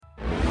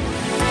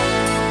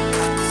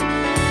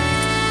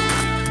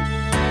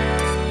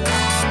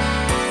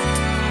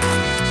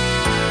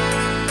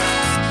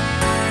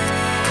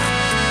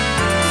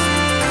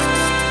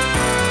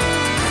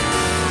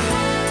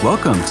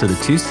Welcome to the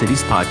Two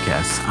Cities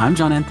Podcast. I'm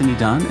John Anthony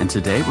Dunn, and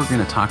today we're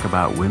going to talk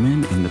about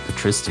women in the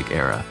Patristic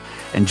era.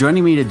 And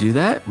joining me to do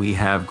that, we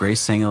have Grace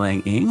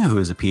Sangalang Ng, who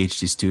is a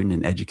PhD student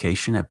in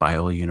education at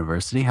Biola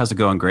University. How's it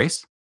going,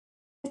 Grace?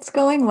 It's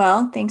going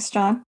well. Thanks,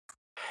 John.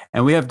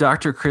 And we have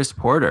Dr. Chris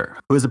Porter,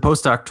 who is a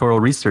postdoctoral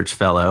research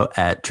fellow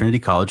at Trinity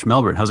College,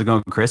 Melbourne. How's it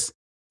going, Chris?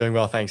 Doing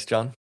well, thanks,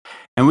 John.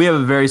 And we have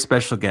a very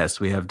special guest.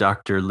 We have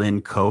Dr.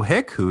 Lynn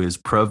Cohick, who is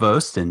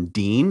Provost and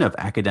Dean of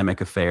Academic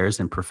Affairs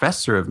and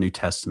Professor of New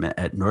Testament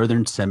at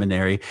Northern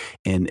Seminary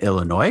in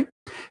Illinois.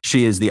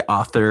 She is the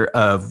author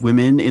of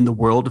Women in the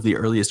World of the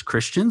Earliest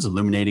Christians,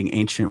 Illuminating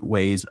Ancient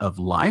Ways of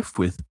Life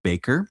with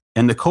Baker,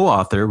 and the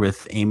co-author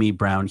with Amy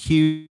Brown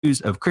Hughes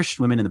of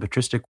Christian Women in the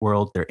Patristic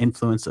World, Their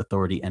Influence,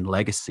 Authority, and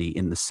Legacy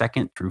in the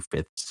 2nd through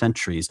 5th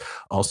centuries,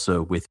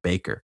 also with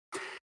Baker.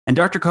 And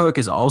Dr. Cohick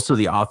is also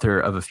the author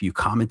of a few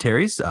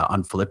commentaries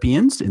on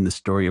Philippians in the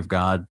Story of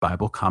God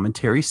Bible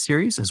Commentary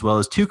series, as well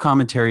as 2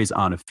 commentaries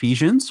on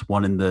Ephesians,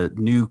 one in the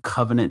New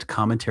Covenant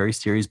Commentary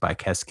series by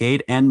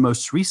Cascade, and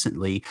most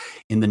recently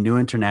in the New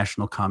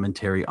International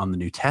Commentary on the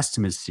New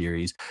Testament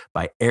series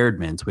by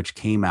Erdman's, which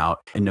came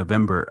out in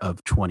November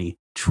of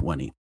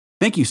 2020.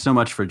 Thank you so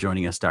much for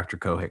joining us, Dr.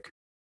 Cohick.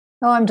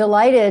 Oh, I'm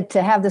delighted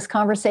to have this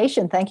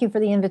conversation. Thank you for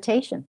the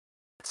invitation.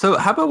 So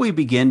how about we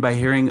begin by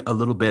hearing a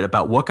little bit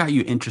about what got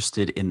you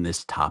interested in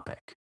this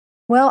topic?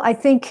 Well, I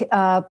think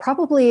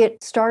probably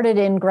it started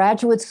in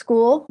graduate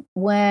school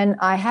when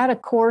I had a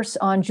course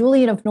on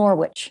Julian of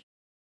Norwich.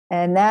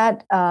 And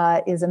that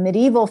is a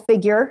medieval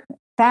figure,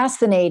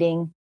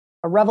 fascinating,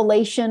 a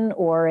revelation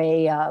or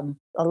a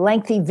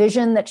lengthy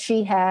vision that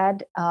she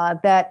had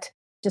that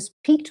just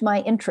piqued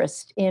my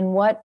interest in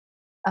what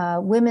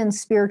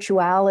women's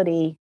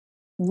spirituality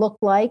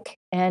looked like,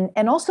 and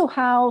also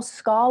how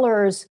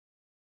scholars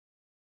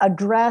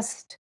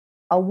addressed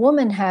a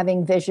woman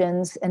having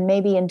visions and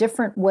maybe in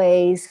different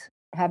ways,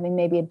 having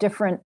maybe a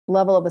different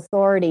level of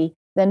authority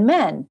than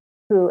men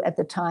who at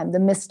the time, the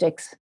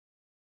mystics,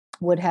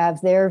 would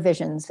have their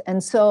visions.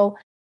 And so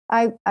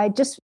I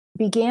just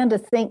began to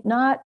think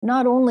not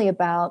only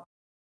about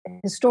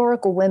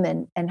historical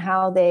women and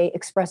how they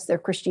express their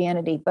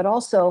Christianity, but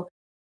also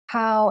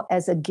how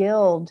as a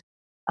guild,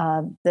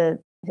 the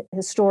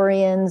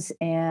historians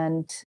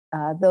and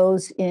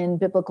those in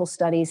biblical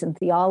studies and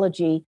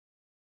theology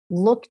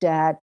looked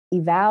at,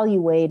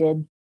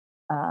 evaluated,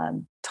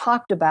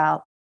 talked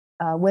about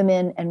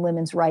women and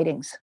women's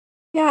writings.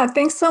 Yeah,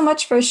 thanks so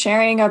much for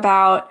sharing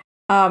about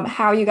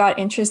how you got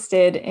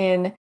interested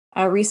in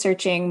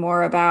researching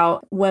more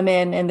about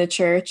women in the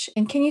church.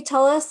 And can you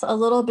tell us a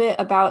little bit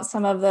about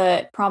some of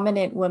the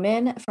prominent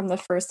women from the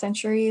first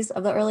centuries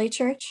of the early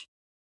church?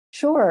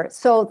 Sure.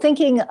 So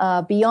thinking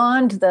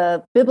beyond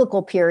the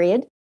biblical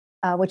period,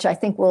 which I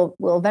think we'll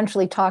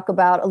eventually talk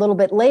about a little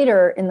bit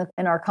later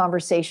in our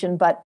conversation,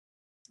 but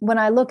when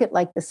I look at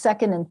like the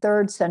 2nd and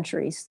 3rd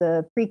centuries,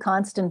 the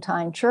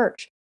pre-Constantine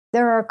church,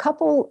 there are a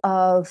couple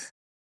of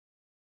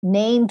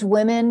named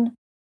women.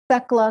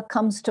 Thecla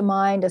comes to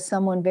mind as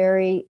someone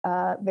very,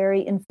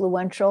 very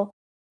influential.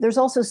 There's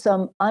also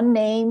some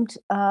unnamed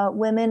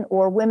women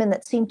or women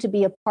that seem to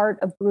be a part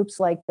of groups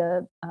like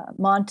the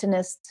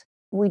Montanists.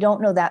 We don't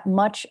know that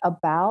much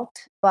about,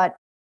 but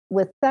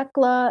with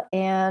Thecla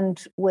and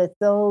with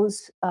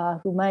those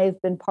who may have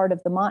been part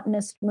of the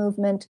Montanist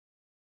movement,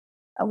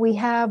 we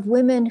have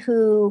women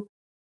who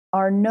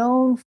are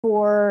known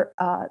for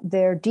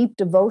their deep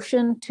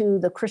devotion to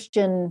the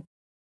Christian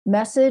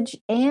message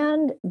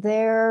and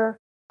their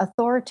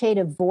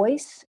authoritative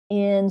voice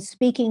in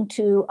speaking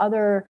to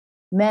other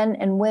men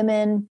and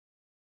women,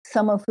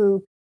 some of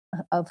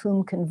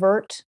whom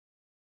convert.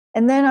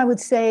 And then I would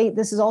say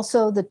this is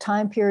also the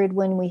time period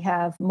when we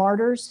have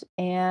martyrs,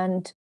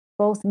 and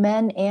both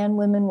men and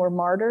women were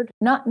martyred.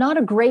 Not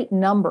a great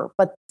number,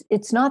 but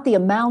it's not the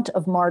amount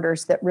of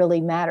martyrs that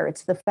really matter.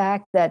 It's the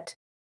fact that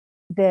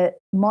the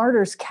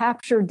martyrs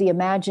captured the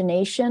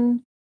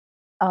imagination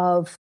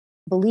of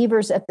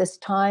believers at this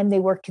time. They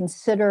were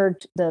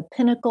considered the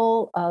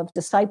pinnacle of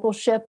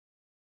discipleship,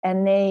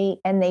 and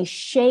they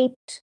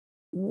shaped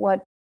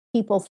what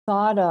people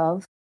thought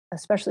of,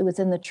 especially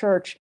within the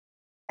church,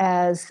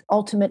 as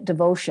ultimate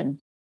devotion.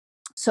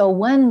 So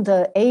when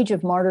the age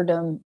of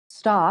martyrdom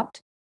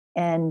stopped,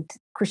 and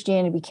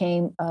Christianity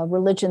became a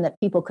religion that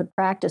people could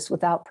practice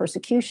without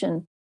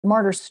persecution,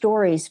 martyr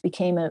stories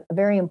became a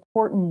very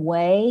important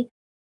way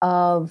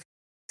of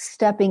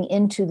stepping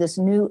into this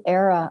new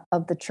era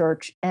of the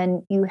church.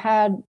 And you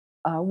had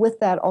with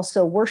that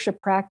also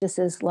worship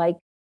practices like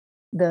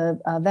the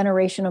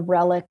veneration of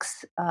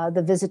relics,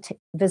 the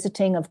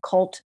visiting of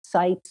cult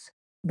sites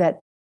that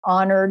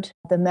honored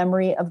the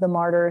memory of the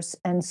martyrs.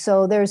 And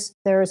so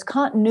there's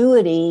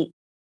continuity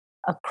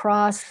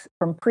across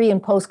from pre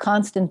and post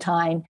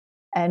Constantine,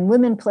 and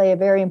women play a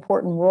very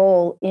important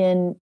role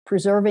in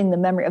preserving the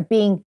memory of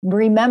being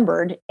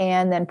remembered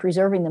and then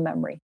preserving the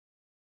memory.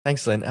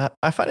 Thanks, Lynn.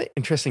 I find it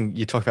interesting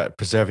you talk about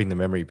preserving the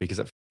memory,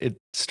 because it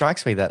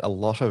strikes me that a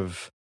lot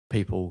of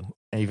people,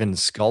 even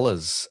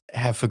scholars,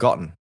 have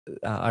forgotten.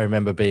 I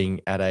remember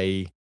being at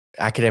a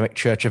academic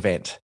church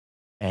event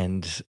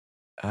and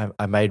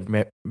I made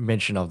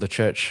mention of the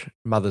church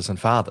mothers and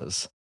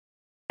fathers,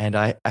 and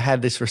I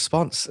had this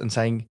response and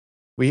saying,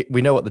 we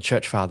know what the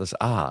church fathers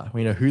are,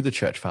 we know who the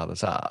church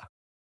fathers are,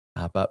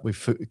 but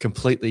we've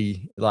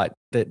completely like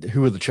that.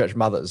 Who are the church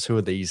mothers? Who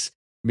are these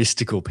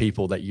mystical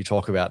people that you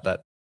talk about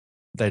that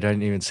they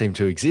don't even seem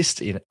to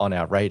exist on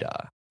our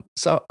radar?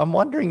 So I'm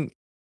wondering,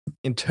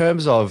 in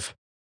terms of,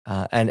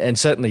 and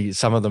certainly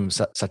some of them,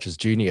 such as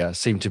Junior,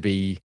 seem to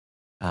be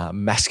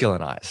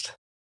masculinized.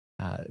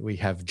 We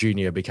have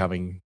Junior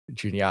becoming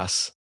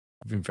Junias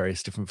in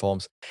various different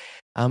forms.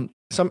 So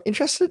I'm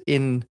interested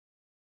in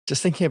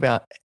just thinking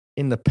about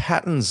in the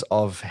patterns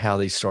of how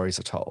these stories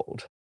are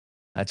told.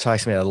 It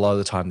strikes me that a lot of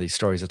the time these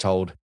stories are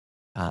told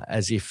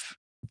as if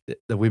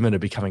the women are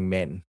becoming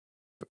men.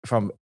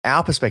 From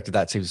our perspective,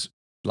 that seems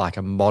like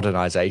a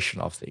modernization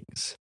of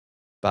things.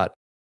 But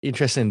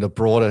interested in the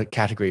broader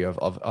category of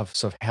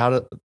sort of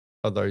how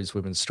are those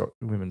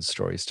women's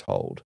stories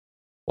told?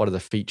 What are the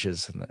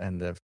features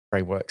and the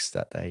frameworks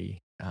that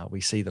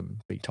we see them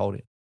being told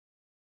in?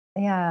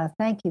 Yeah,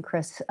 thank you,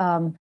 Chris.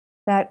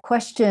 That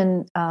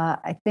question,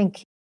 I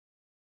think,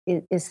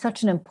 is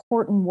such an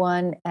important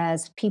one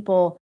as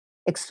people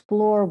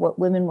explore what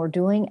women were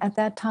doing at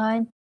that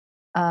time.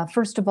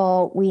 First of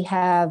all, we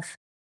have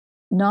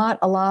not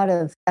a lot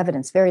of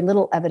evidence, very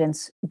little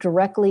evidence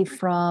directly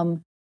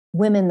from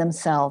women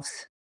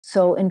themselves.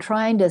 So, in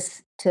trying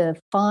to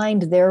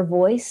find their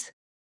voice,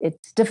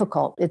 it's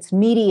difficult. It's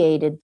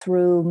mediated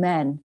through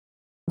men.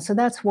 So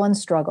that's one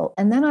struggle.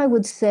 And then I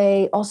would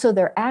say also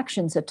their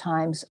actions at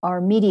times are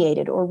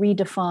mediated or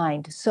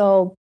redefined.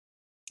 So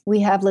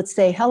we have, let's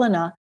say,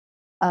 Helena,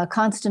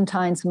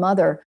 Constantine's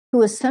mother,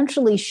 who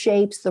essentially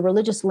shapes the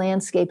religious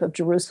landscape of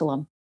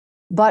Jerusalem.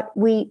 But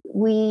we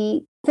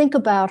think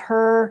about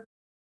her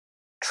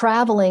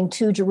traveling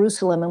to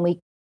Jerusalem, and we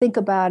think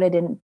about it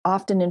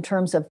often in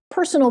terms of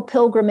personal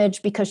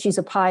pilgrimage because she's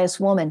a pious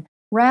woman,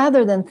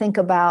 rather than think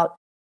about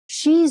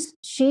she's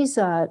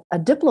a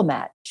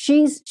diplomat.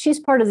 She's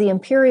part of the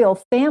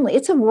imperial family.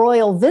 It's a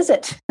royal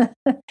visit,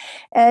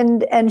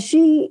 and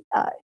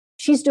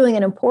she's doing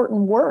an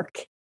important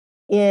work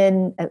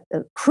in a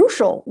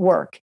crucial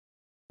work,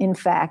 in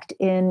fact,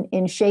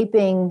 in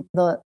shaping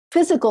the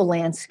physical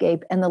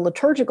landscape and the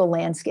liturgical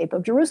landscape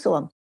of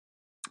Jerusalem.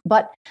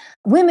 But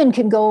women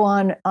can go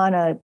on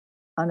a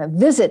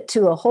visit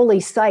to a holy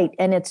site,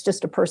 and it's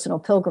just a personal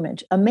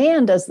pilgrimage. A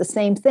man does the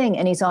same thing,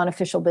 and he's on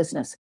official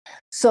business.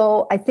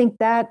 So I think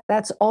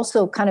that's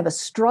also kind of a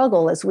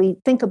struggle as we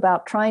think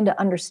about trying to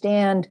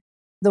understand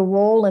the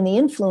role and the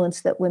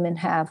influence that women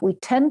have. We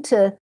tend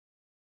to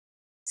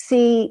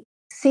see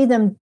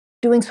them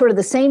doing sort of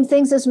the same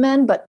things as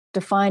men, but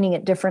defining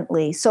it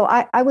differently. So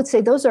I would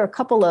say those are a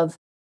couple of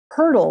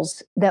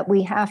hurdles that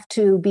we have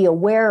to be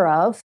aware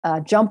of,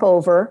 jump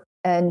over,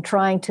 and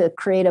trying to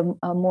create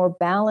a more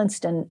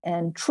balanced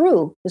and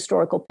true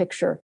historical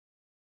picture.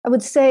 I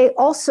would say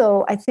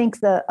also, I think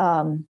the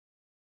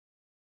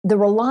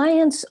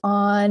reliance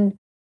on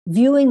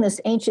viewing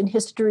this ancient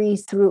history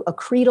through a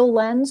creedal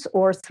lens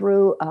or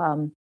through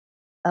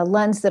a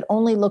lens that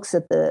only looks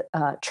at the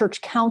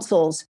church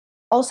councils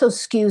also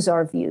skews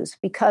our views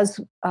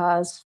because,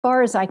 as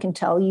far as I can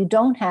tell, you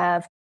don't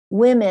have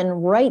women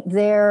right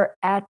there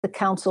at the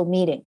council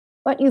meeting.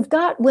 But you've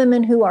got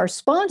women who are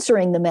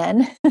sponsoring the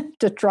men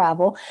to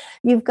travel.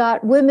 You've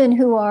got women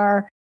who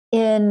are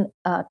in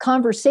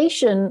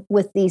conversation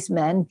with these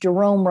men,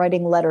 Jerome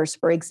writing letters,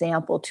 for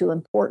example, to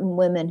important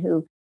women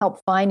who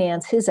help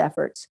finance his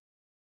efforts.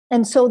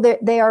 And so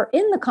they are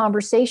in the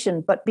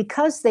conversation, but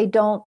because they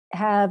don't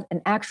have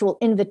an actual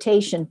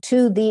invitation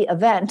to the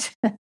event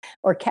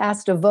or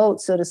cast a vote,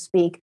 so to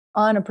speak,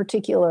 on a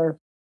particular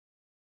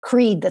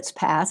creed that's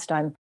passed,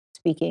 I'm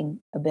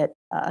speaking a bit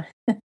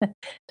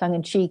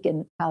tongue-in-cheek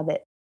in how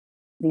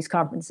these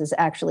conferences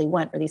actually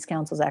went, or these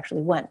councils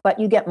actually went. But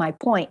you get my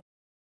point.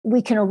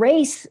 We can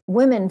erase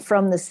women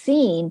from the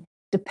scene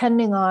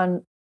depending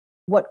on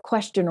what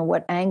question or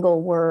what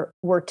angle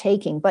we're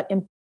taking. But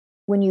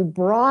when you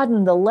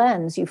broaden the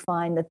lens, you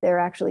find that they're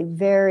actually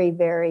very,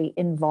 very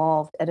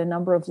involved at a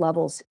number of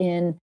levels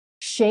in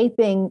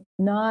shaping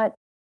not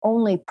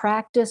only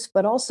practice,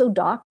 but also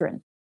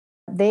doctrine.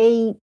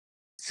 They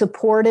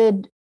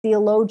supported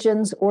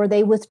theologians or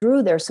they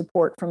withdrew their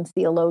support from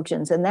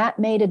theologians. And that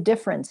made a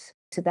difference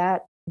to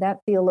that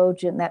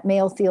theologian, that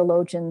male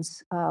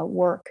theologian's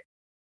work.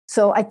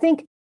 So I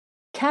think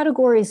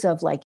categories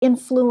of like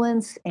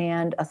influence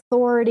and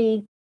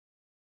authority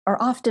are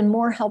often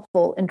more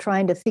helpful in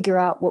trying to figure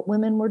out what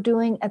women were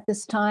doing at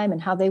this time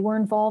and how they were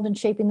involved in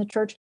shaping the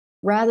church,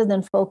 rather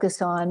than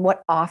focus on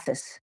what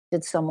office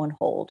did someone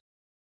hold.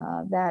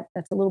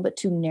 That's a little bit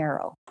too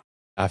narrow.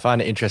 I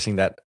find it interesting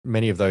that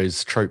many of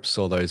those tropes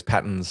or those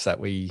patterns that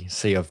we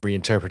see of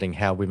reinterpreting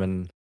how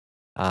women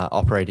are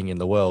operating in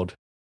the world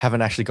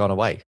haven't actually gone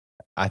away.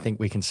 I think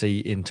we can see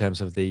in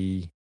terms of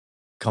the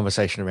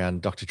conversation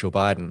around Dr. Jill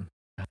Biden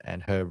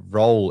and her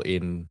role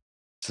in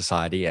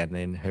society and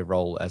then her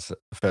role as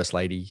First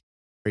Lady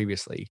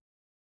previously,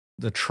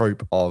 the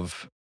trope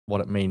of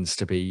what it means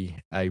to be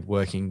a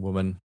working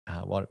woman,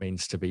 what it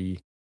means to be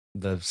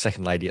the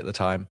second lady at the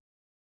time.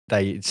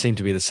 They seem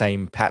to be the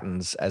same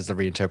patterns as the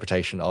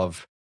reinterpretation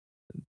of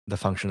the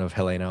function of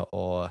Helena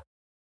or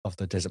of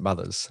the Desert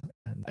Mothers.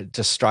 And it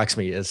just strikes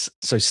me as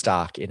so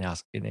stark in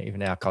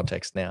even our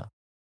context now.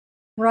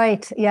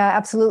 Right. Yeah,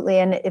 absolutely.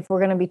 And if we're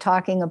going to be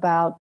talking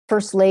about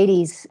first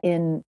ladies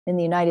in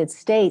the United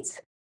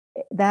States,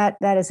 that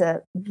is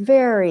a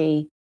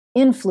very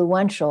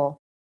influential,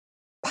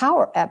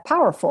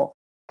 powerful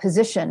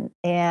position.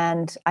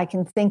 And I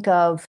can think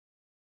of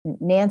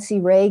Nancy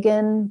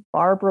Reagan,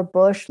 Barbara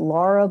Bush,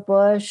 Laura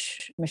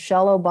Bush,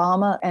 Michelle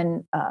Obama,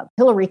 and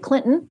Hillary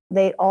Clinton.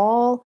 They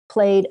all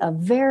played a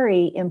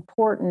very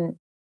important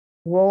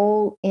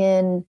role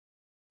in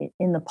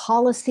the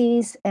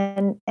policies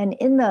and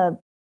in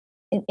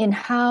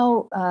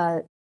how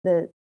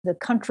the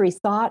country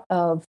thought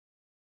of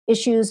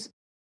issues,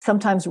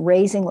 sometimes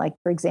raising, like,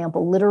 for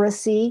example,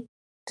 literacy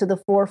to the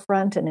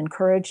forefront and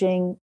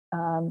encouraging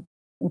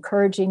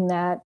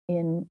that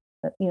in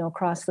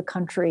across the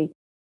country.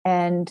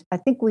 And I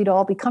think we'd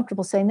all be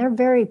comfortable saying they're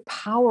very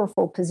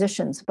powerful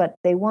positions, but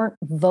they weren't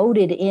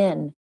voted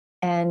in.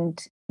 And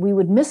we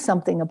would miss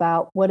something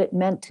about what it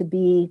meant to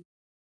be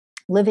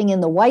living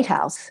in the White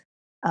House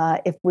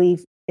if we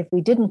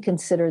didn't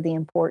consider the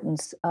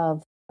importance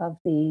of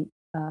the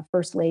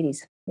first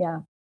ladies. Yeah.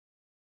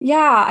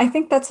 Yeah, I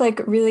think that's like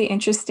really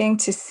interesting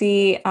to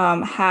see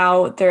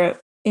how the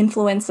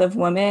influence of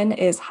women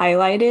is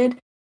highlighted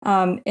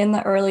in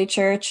the early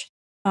church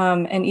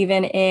and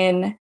even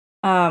in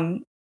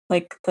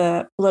like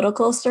the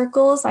political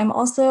circles. I'm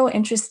also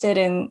interested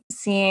in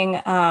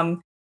seeing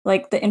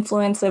like the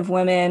influence of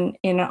women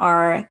in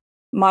our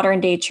modern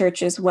day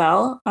church as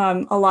well.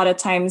 A lot of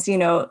times,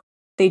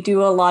 they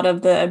do a lot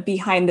of the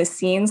behind the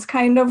scenes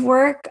kind of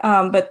work,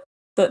 but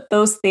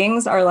those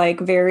things are like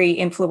very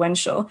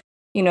influential.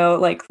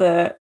 Like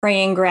the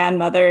praying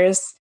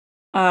grandmothers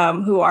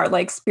who are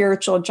like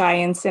spiritual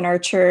giants in our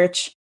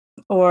church,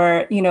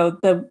 or,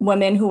 the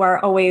women who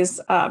are always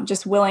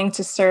just willing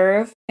to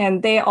serve.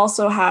 And they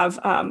also have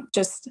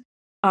just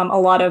a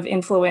lot of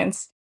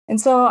influence. And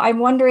so I'm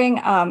wondering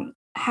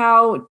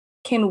how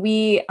can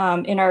we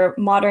in our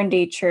modern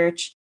day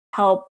church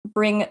help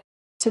bring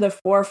to the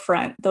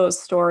forefront those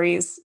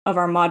stories of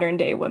our modern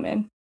day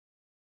women?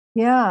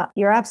 Yeah,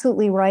 you're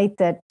absolutely right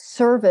that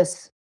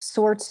service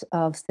sorts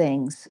of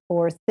things,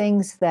 or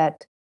things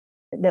that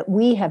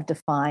we have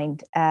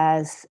defined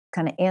as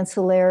kind of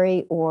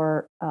ancillary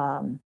or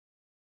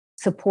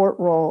support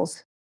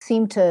roles,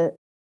 seem to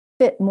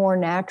fit more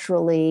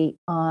naturally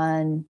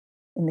in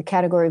the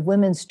category of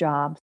women's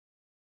jobs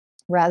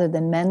rather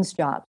than men's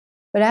jobs.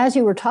 But as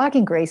you were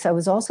talking, Grace, I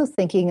was also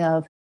thinking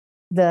of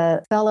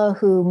the fellow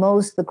who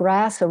mows the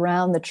grass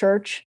around the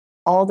church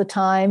all the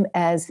time,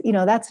 as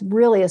that's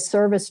really a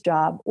service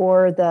job.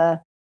 Or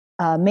the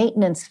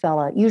maintenance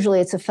fella,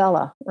 usually it's a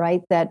fella,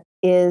 right, that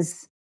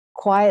is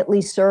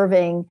quietly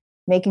serving,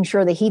 making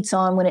sure the heat's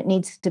on when it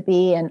needs to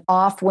be and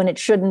off when it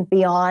shouldn't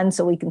be on,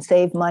 so we can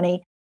save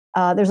money.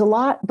 There's a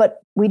lot,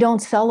 but we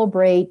don't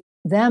celebrate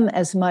them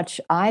as much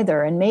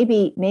either. And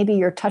maybe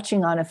you're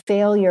touching on a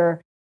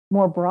failure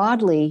more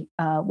broadly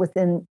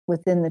within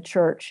the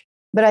church.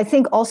 But I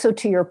think also,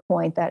 to your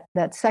point,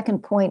 that second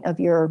point of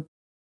your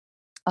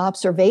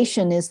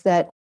observation is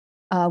that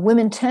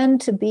women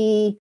tend to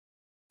be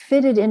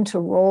fitted into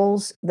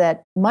roles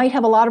that might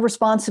have a lot of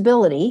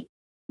responsibility,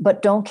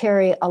 but don't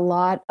carry a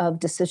lot of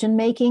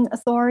decision-making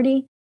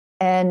authority.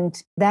 And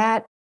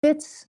that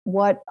fits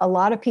what a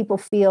lot of people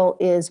feel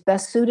is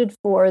best suited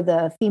for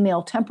the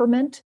female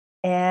temperament.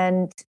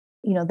 And,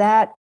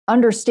 that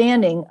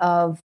understanding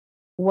of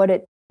what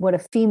a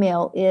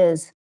female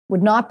is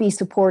would not be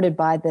supported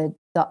by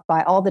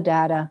by all the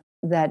data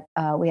that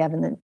we have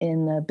in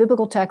the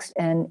biblical text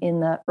and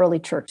in the early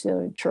church.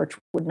 The church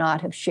would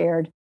not have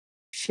shared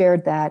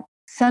that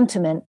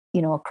sentiment,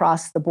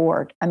 across the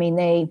board. I mean,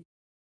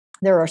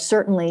 there are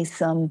certainly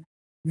some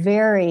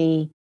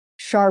very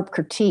sharp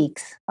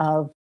critiques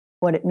of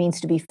what it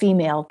means to be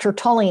female.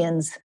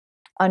 Tertullian's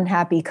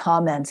unhappy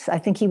comments. I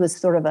think he was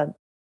sort of an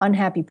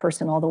unhappy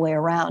person all the way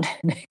around,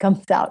 and it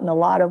comes out in a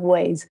lot of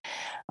ways.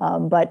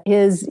 But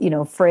his,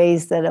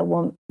 phrase that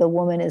the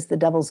woman is the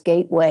devil's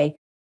gateway,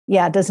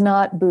 does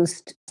not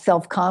boost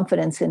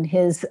self-confidence in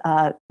his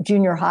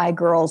junior high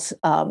girls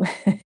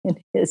in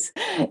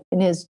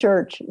his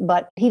church.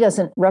 But he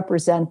doesn't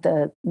represent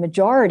the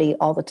majority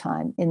all the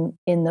time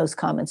in those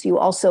comments. You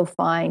also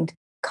find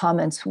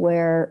comments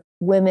where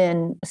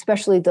women,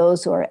 especially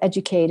those who are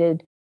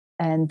educated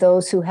and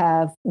those who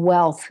have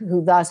wealth,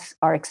 who thus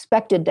are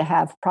expected to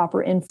have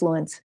proper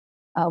influence,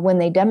 when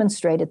they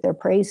demonstrate it, they're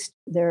praised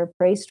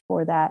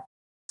for that.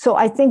 So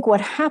I think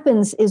what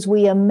happens is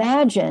we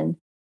imagine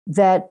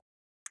that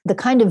the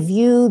kind of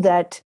view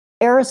that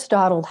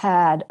Aristotle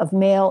had of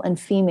male and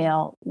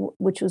female,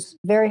 which was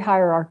very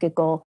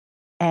hierarchical,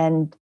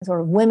 and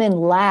sort of women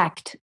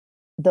lacked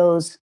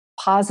those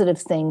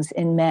positive things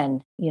in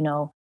men,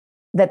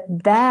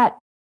 that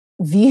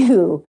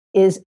view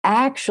is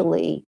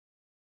actually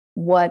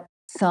what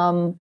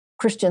some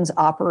Christians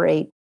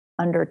operate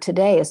under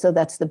today, so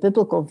that's the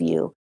biblical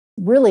view.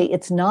 Really,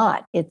 it's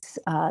not. It's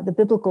the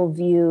biblical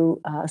view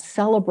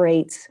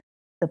celebrates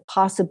the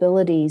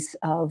possibilities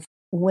of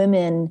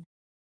women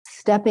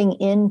stepping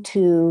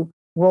into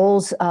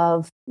roles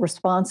of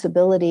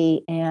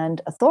responsibility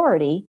and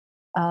authority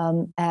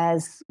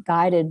as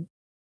guided,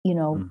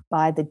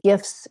 by the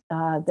gifts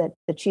that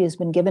she has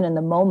been given in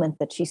the moment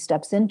that she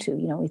steps into.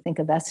 We think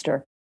of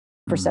Esther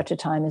for such a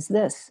time as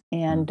this,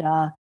 and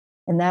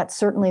that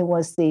certainly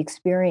was the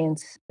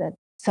experience that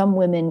some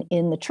women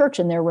in the church,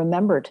 and they're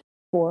remembered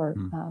for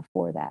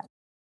that.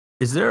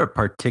 Is there a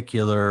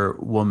particular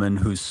woman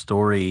whose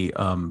story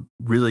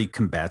really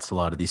combats a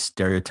lot of these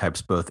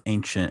stereotypes, both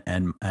ancient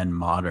and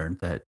modern,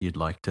 that you'd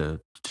like to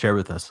share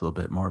with us a little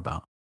bit more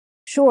about?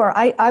 Sure.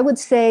 I would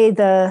say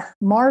the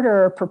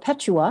martyr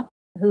Perpetua,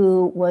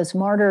 who was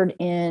martyred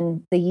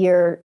in the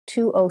year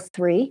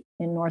 203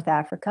 in North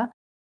Africa.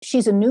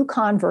 She's a new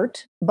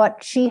convert,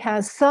 but she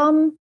has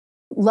some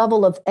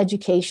level of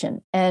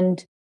education,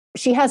 and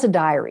she has a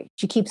diary.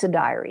 She keeps a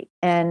diary,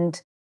 and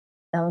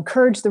I'll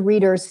encourage the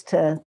readers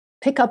to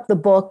pick up the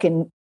book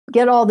and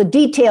get all the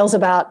details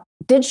about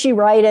did she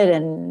write it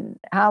and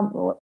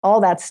how, all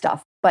that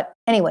stuff. But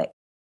anyway,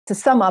 to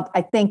sum up,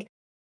 I think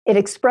it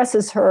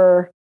expresses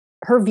her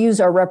views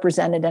are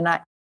represented, and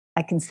I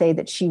can say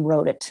that she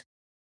wrote it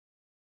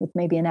with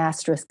maybe an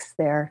asterisk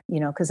there,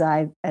 because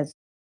as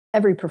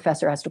every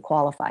professor has to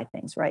qualify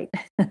things, right?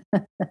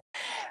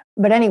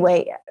 But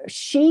anyway,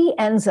 she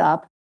ends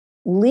up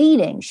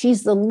leading.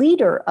 She's the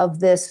leader of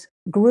this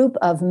group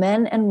of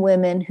men and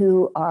women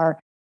who are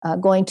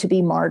going to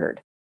be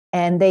martyred.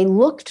 And they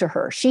look to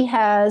her. She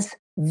has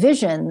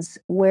visions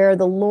where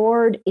the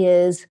Lord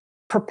is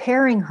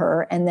preparing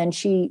her, and then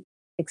she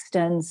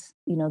extends,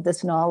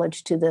 this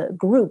knowledge to the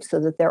group so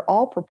that they're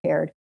all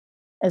prepared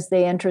as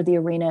they enter the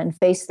arena and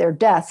face their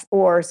death,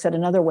 or said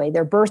another way,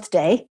 their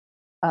birthday,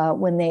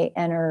 when they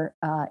enter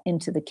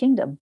into the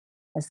kingdom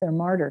as they're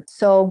martyred.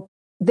 So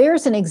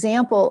there's an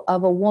example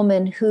of a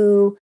woman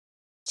who,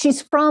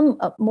 she's from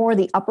more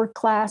the upper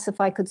class, if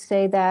I could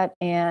say that,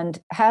 and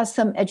has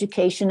some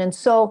education. And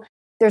so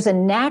there's a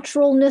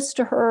naturalness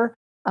to her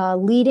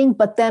leading,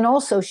 but then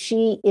also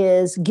she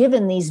is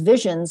given these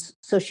visions.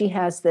 So she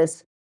has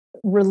this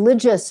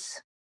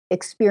religious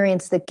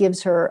experience that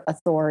gives her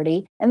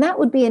authority. And that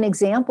would be an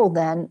example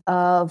then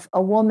of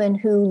a woman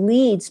who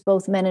leads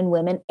both men and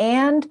women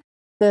and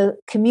the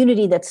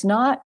community that's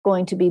not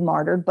going to be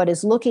martyred, but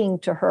is looking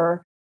to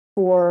her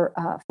for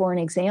an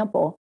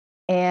example.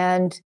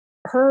 And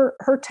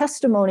her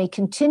testimony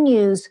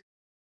continues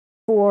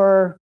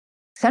for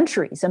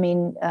centuries. I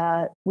mean,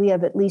 we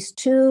have at least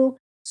two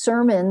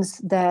sermons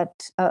that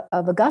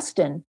of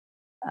Augustine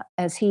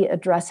as he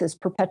addresses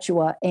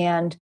Perpetua,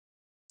 and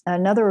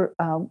another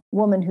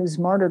woman who's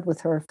martyred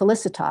with her,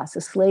 Felicitas,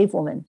 a slave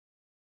woman.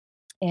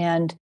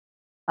 And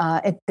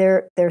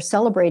they're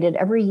celebrated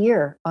every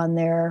year on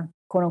their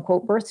quote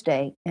unquote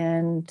birthday,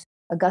 and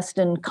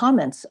Augustine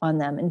comments on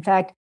them. In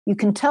fact, you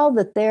can tell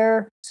that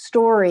their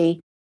story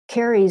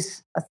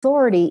carries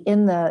authority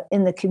in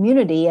the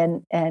community,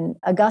 and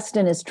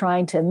Augustine is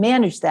trying to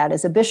manage that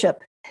as a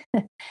bishop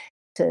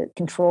to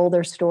control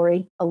their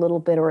story a little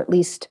bit, or at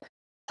least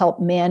help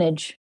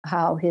manage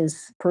how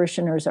his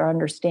parishioners are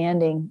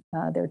understanding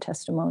their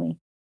testimony.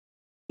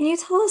 Can you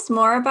tell us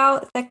more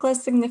about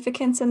Thecla's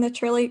significance in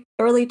the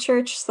early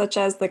church, such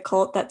as the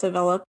cult that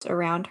developed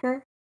around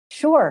her?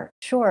 Sure.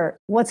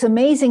 What's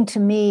amazing to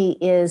me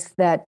is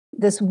that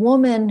this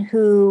woman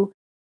who,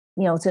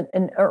 it's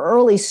an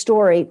early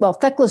story. Well,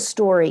 Thecla's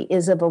story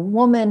is of a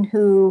woman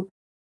who,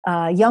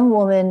 a young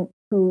woman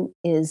who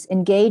is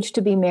engaged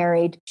to be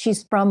married.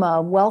 She's from a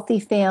wealthy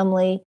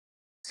family,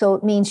 so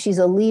it means she's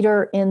a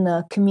leader in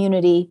the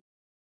community,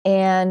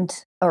 or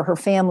her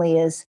family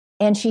is.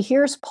 And she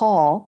hears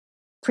Paul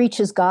preach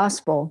his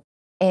gospel,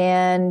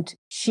 and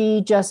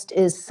she just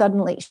is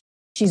suddenly,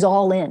 she's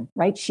all in,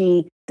 right?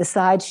 She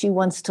decides she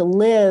wants to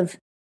live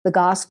the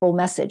gospel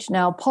message.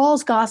 Now,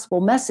 Paul's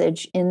gospel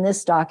message in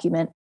this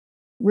document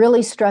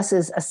really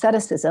stresses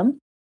asceticism,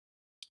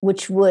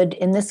 which would,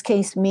 in this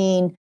case,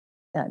 mean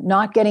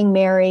not getting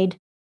married,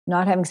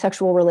 not having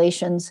sexual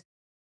relations,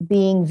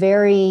 being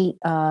very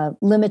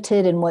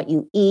limited in what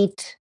you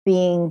eat,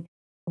 being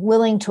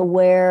willing to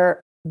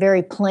wear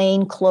very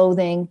plain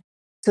clothing.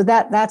 So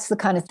that's the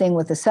kind of thing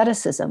with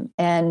asceticism.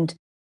 And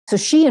so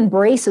she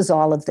embraces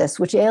all of this,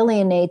 which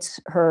alienates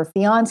her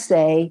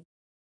fiance,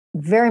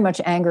 very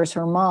much angers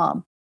her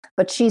mom.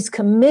 But she's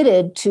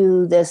committed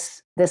to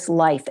this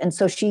life. And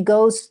so she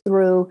goes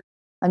through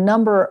a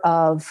number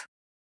of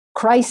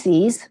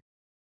crises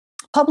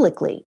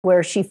publicly,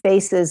 where she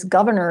faces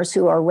governors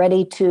who are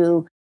ready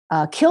to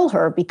kill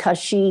her because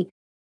she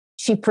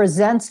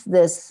presents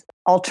this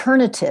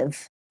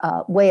alternative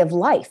way of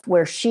life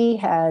where she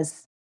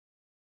has,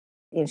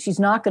 she's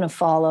not going to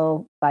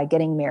follow by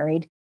getting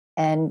married,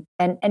 and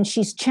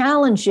she's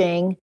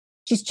challenging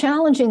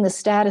the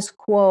status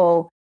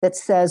quo that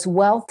says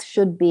wealth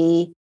should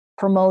be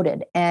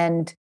promoted,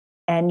 and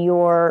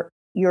your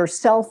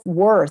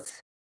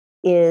self-worth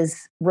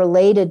is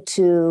related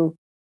to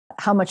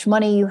how much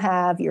money you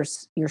have, your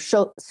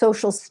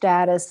social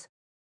status,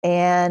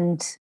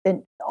 and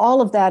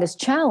all of that is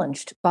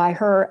challenged by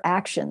her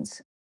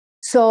actions.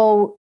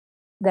 So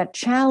that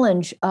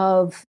challenge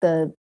of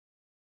the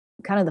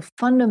kind of the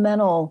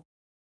fundamental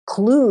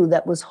clue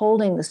that was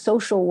holding the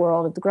social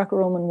world of the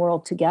Greco-Roman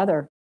world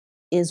together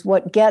is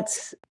what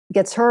gets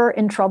her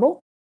in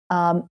trouble.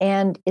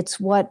 And it's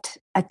what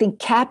I think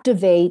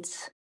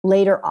captivates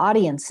later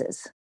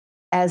audiences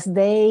as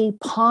they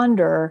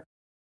ponder,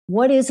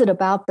 what is it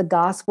about the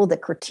gospel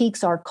that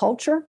critiques our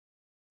culture?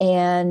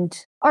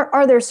 And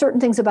are there certain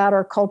things about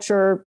our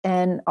culture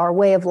and our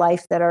way of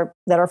life that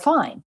are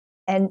fine?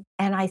 And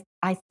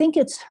I think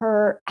it's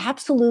her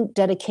absolute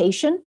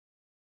dedication,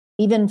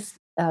 even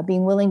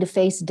being willing to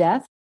face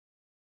death.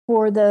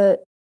 For the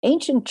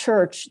ancient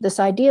church, this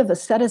idea of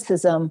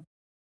asceticism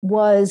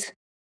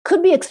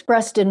could be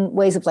expressed in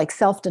ways of like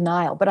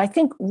self-denial, but I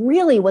think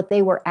really what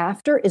they were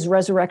after is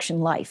resurrection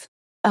life.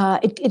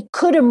 It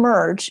could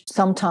emerge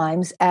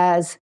sometimes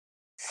as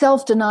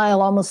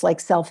self-denial, almost like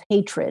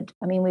self-hatred.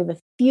 I mean, we have a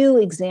few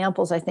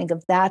examples, I think,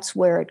 of that's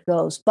where it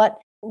goes. But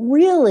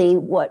really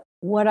what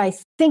I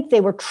think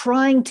they were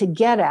trying to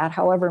get at,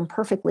 however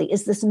imperfectly,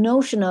 is this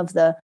notion of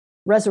the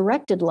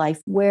resurrected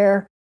life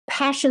where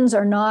passions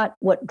are not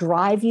what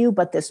drive you,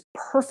 but this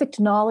perfect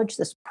knowledge,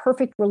 this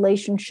perfect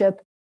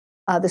relationship,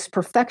 this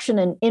perfection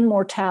and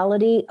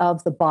immortality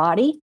of the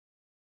body.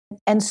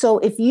 And so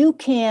if you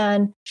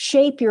can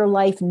shape your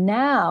life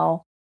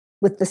now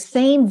with the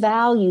same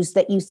values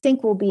that you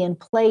think will be in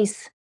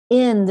place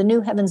in the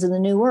new heavens and the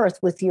new earth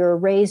with your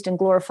raised and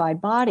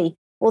glorified body,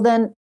 well,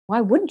 then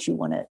why wouldn't you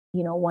want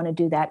to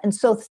do that? And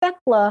so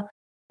Thecla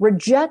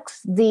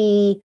rejects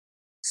the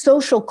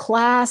social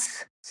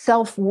class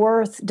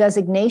self-worth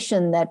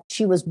designation that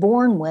she was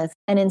born with,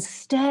 and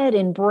instead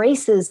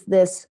embraces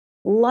this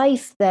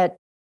life that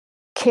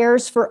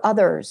cares for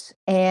others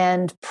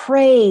and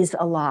prays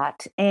a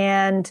lot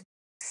and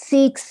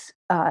seeks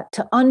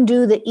to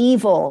undo the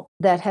evil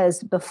that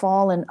has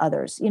befallen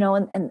others.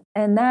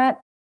 And that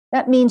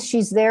means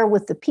she's there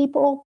with the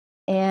people,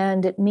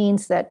 and it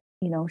means that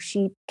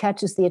she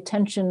catches the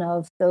attention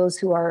of those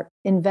who are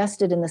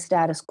invested in the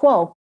status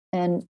quo,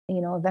 and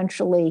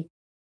eventually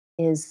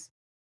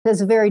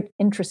there's a very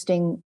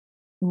interesting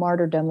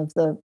martyrdom of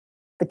the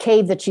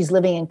cave that she's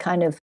living in,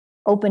 kind of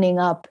opening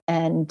up,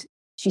 and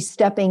she's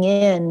stepping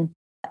in,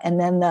 and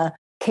then the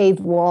cave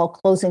wall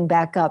closing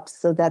back up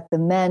so that the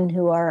men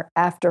who are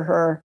after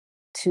her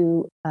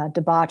to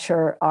debauch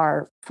her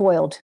are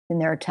foiled in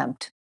their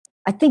attempt.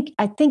 I think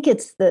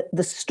it's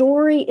the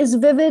story is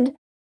vivid,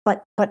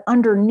 but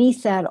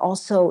underneath that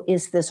also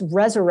is this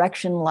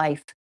resurrection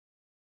life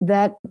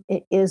that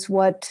is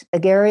what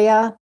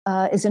Egeria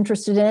is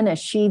interested in as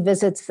she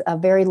visits a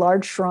very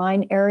large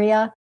shrine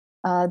area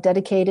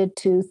dedicated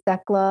to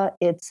Thecla.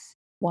 It's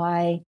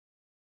why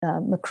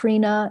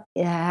Macrina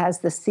has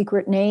the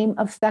secret name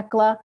of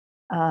Thecla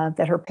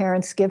that her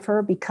parents give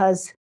her,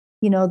 because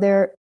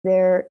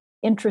they're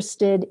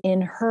interested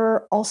in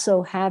her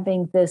also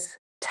having this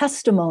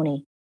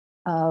testimony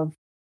of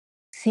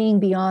seeing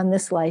beyond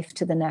this life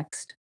to the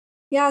next.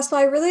 Yeah, so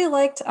I really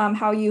liked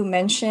how you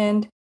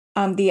mentioned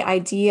the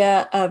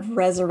idea of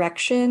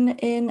resurrection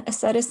in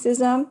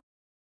asceticism.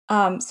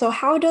 So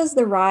how does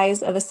the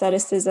rise of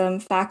asceticism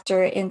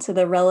factor into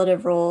the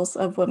relative roles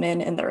of women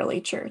in the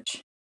early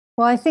church?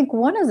 Well, I think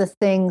one of the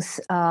things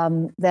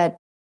that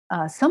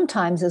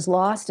sometimes is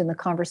lost in the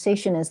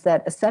conversation is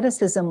that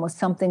asceticism was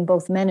something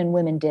both men and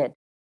women did.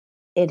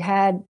 It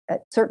had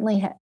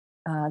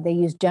they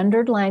used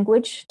gendered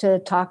language to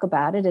talk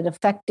about it. It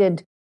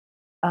affected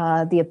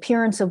the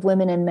appearance of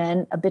women and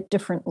men a bit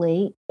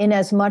differently, in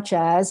as much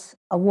as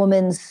a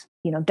woman's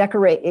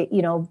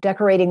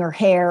decorating her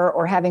hair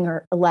or having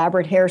her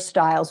elaborate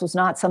hairstyles was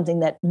not something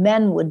that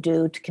men would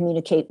do to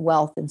communicate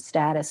wealth and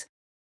status.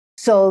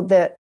 So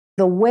the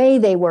way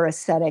they were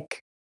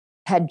ascetic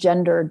had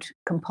gendered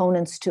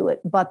components to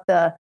it, but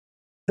the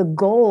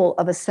goal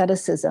of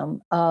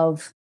asceticism,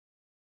 of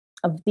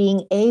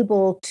being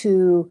able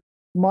to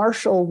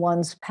marshal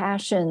one's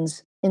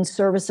passions in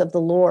service of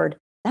the Lord,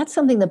 that's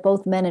something that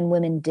both men and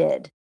women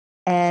did.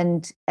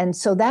 And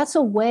so that's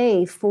a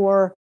way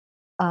for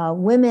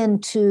women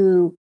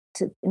to,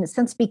 in a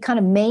sense, be kind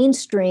of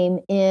mainstream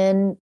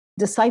in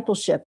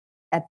discipleship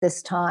at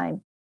this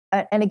time.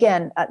 And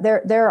again,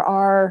 there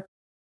are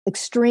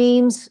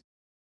extremes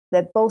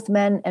that both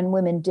men and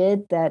women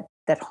did that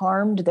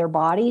harmed their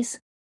bodies,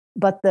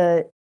 but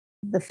the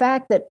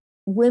fact that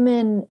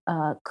women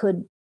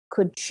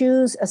could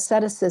choose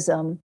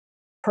asceticism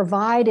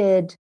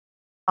provided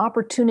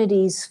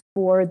opportunities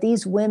for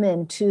these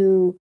women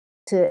to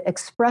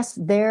express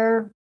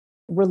their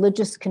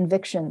religious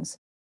convictions.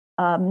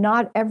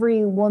 Not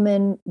every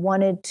woman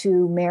wanted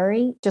to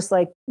marry, just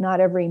like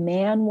not every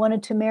man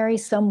wanted to marry.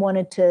 Some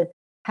wanted to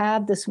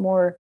have this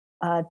more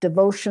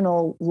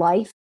devotional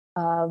life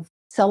of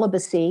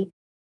celibacy,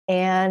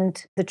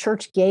 and the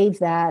church gave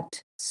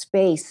that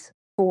space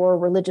for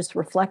religious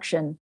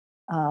reflection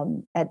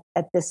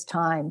at this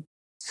time.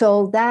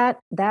 So that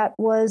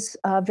was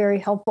very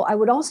helpful. I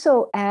would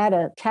also add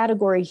a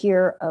category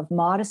here of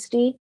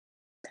modesty.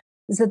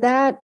 So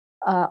that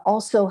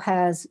also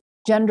has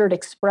gendered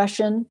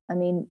expression. I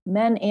mean,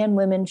 men and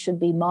women should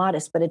be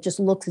modest, but it just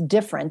looks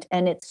different.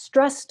 And it's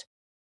stressed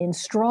in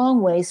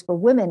strong ways for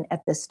women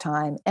at this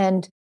time.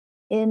 And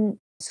in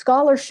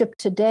scholarship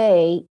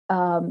today,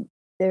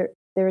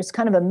 there's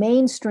kind of a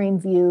mainstream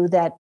view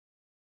that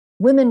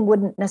women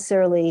wouldn't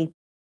necessarily,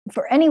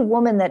 for any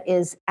woman that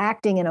is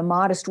acting in a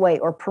modest way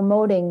or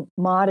promoting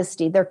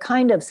modesty, they're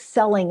kind of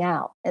selling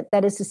out.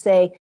 That is to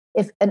say,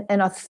 if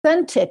an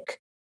authentic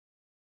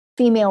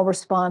female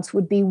response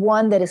would be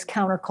one that is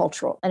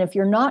countercultural. And if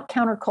you're not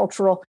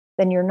countercultural,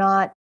 then you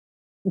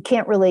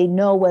can't really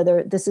know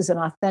whether this is an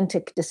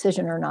authentic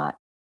decision or not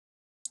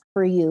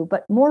for you.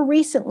 But more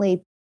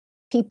recently,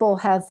 people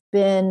have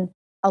been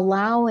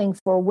allowing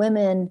for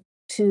women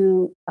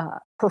to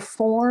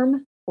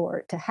perform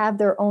or to have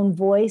their own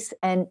voice.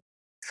 And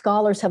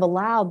scholars have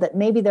allowed that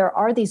maybe there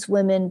are these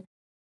women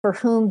for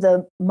whom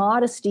the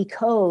modesty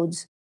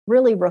codes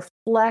really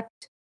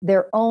reflect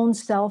their own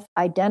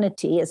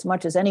self-identity as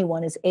much as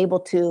anyone is able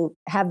to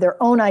have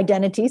their own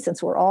identity,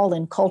 since we're all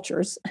in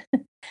cultures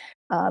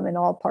and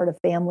all part of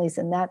families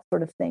and that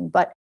sort of thing.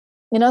 But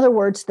in other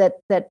words, that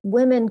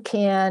women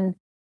can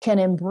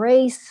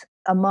embrace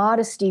a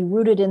modesty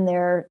rooted in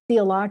their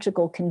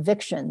theological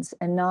convictions,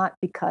 and not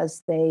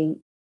because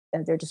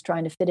they're just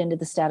trying to fit into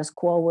the status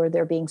quo, where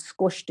they're being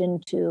squished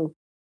into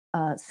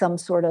some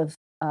sort of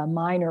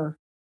minor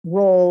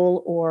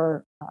role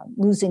or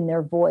losing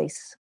their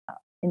voice.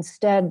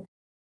 Instead,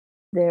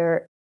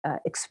 their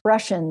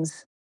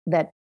expressions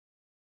that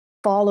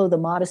follow the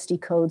modesty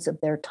codes of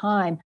their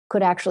time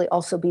could actually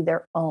also be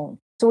their own.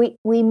 So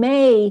we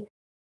may,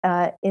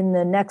 in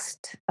the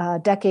next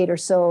decade or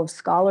so of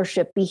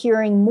scholarship, be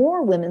hearing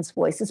more women's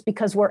voices,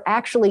 because we're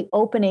actually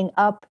opening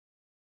up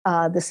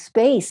the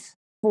space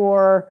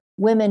for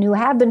women who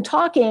have been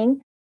talking,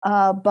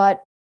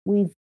 but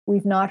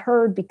we've not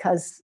heard,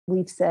 because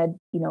we've said,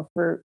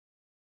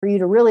 for you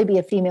to really be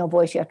a female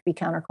voice, you have to be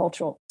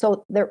countercultural.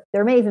 So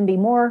there may even be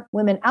more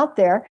women out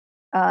there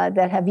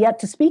that have yet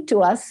to speak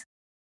to us,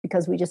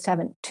 because we just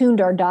haven't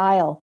tuned our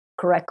dial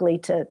correctly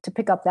to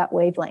pick up that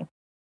wavelength.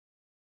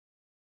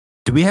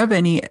 Do we have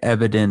any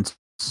evidence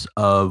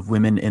of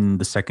women in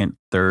the 2nd,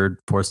 3rd,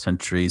 4th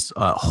centuries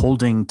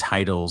holding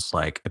titles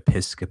like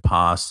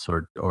episkopos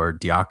or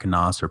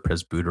diakonos or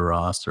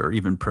presbyteros or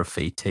even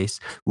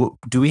prophetes?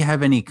 Do we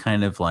have any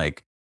kind of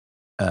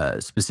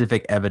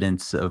specific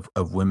evidence of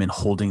women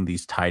holding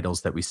these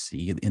titles that we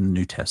see in the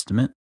New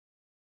Testament?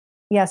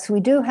 Yes, we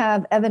do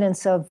have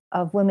evidence of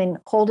women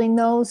holding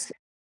those.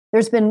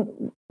 There's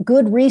been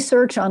good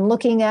research on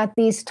looking at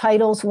these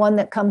titles. One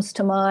that comes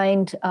to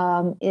mind,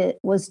 it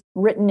was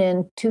written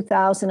in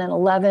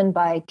 2011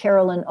 by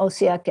Carolyn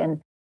Osiek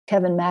and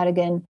Kevin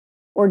Madigan,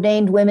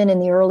 Ordained Women in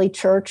the Early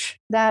Church.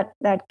 That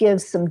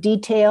gives some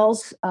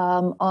details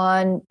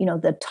on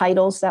the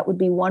titles. That would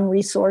be one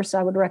resource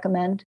I would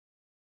recommend.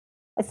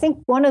 I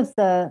think one of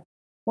the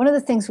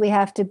things we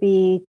have to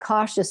be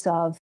cautious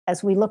of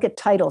as we look at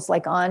titles,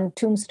 like on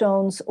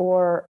tombstones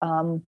or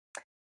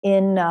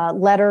in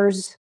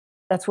letters,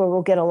 that's where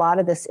we'll get a lot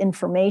of this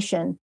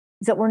information,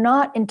 is that we're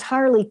not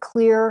entirely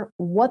clear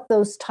what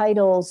those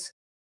titles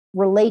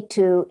relate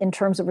to in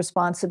terms of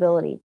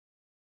responsibility.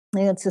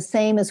 And it's the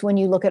same as when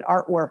you look at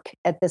artwork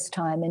at this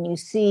time and you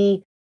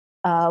see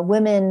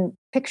women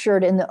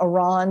pictured in the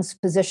Iran's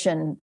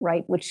position,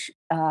 right, which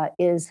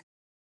is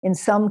in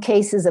some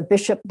cases a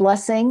bishop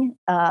blessing,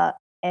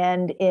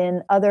 and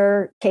in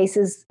other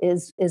cases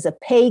is a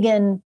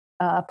pagan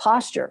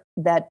posture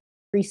that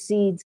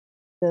precedes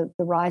the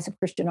rise of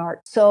Christian art.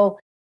 So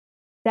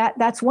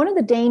that's one of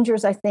the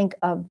dangers, I think,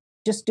 of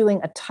just doing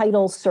a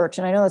title search.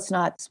 And I know that's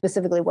not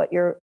specifically what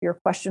your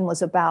question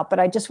was about, but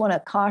I just want to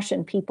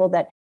caution people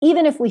that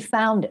even if we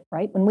found it,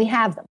 right, when we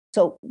have them,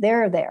 so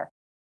they're there,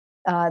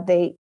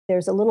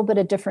 there's a little bit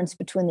of difference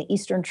between the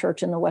Eastern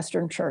Church and the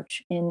Western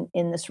Church in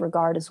this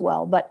regard as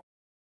well. But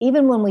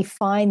even when we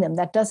find them,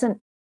 that doesn't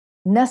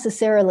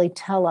necessarily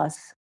tell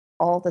us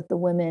all that the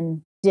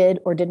women did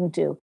or didn't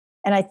do.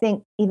 And I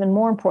think even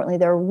more importantly,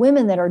 there are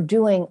women that are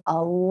doing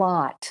a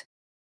lot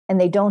and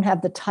they don't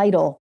have the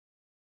title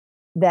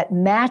that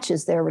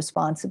matches their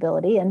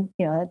responsibility. And,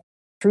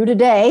 true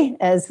today,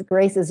 as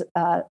Grace's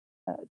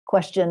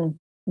question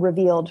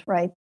revealed,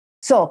 right?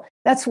 So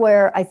that's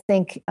where I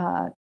think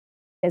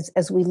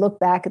as we look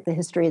back at the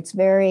history, it's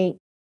very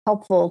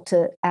helpful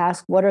to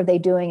ask, what are they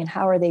doing and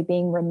how are they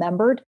being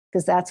remembered?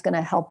 Because that's going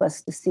to help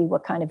us to see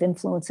what kind of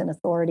influence and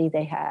authority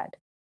they had.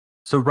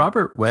 So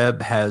Robert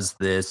Webb has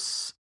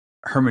this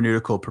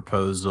hermeneutical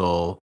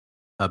proposal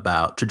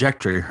about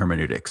trajectory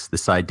hermeneutics,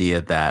 this idea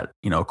that,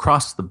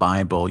 across the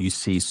Bible, you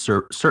see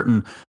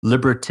certain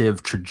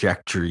liberative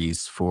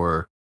trajectories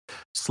for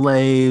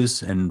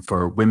slaves and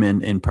for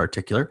women in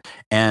particular.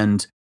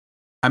 And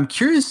I'm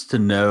curious to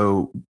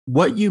know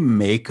what you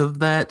make of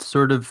that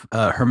sort of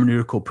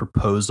hermeneutical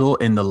proposal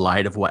in the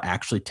light of what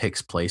actually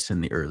takes place in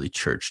the early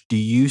church. Do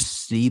you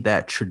see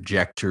that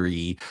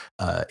trajectory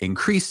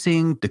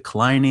increasing,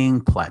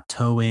 declining,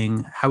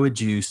 plateauing? How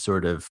would you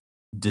sort of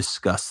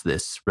discuss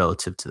this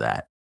relative to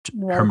that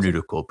Relative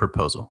hermeneutical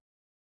proposal?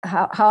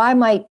 how I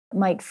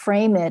might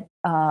frame it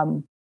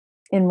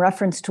in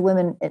reference to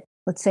women,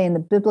 let's say in the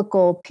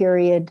biblical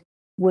period,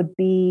 would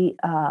be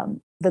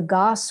the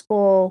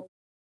gospel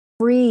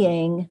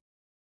freeing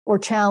or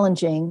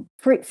challenging,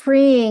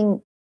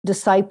 freeing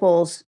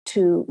disciples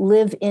to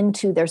live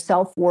into their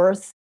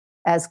self-worth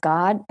as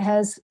God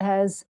has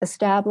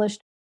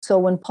established. So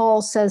when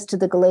Paul says to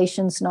the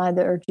Galatians,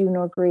 neither Jew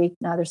nor Greek,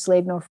 neither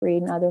slave nor free,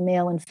 neither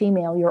male and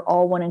female, you're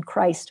all one in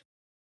Christ.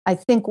 I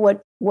think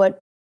what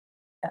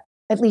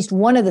at least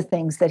one of the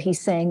things that he's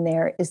saying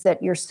there is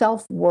that your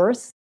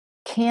self-worth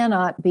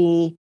cannot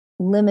be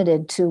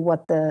limited to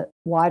what the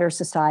wider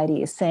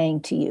society is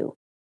saying to you.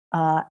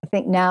 I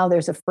think now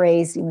there's a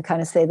phrase you can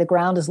kind of say the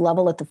ground is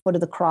level at the foot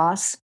of the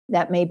cross.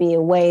 That may be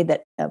a way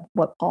that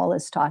what Paul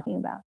is talking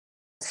about.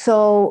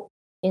 So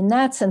in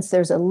that sense,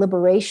 there's a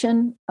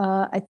liberation,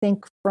 I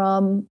think,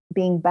 from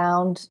being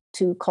bound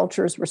to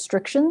culture's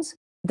restrictions.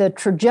 The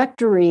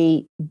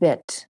trajectory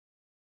bit,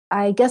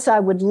 I guess I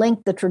would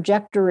link the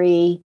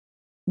trajectory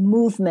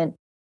movement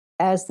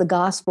as the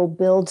gospel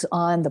builds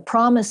on the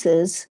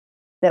promises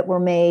that were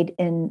made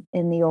in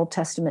the Old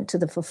Testament to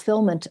the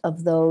fulfillment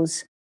of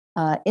those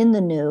in the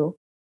New.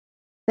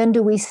 Then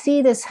do we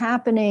see this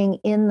happening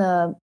in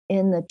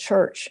the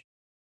church?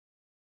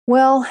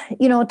 Well,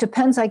 it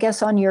depends, I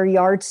guess, on your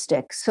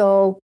yardstick.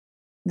 So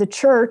the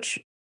church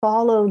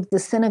followed the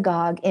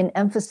synagogue in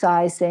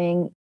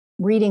emphasizing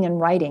reading and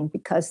writing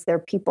because they're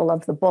people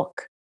of the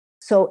book.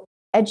 So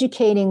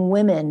educating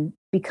women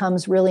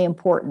becomes really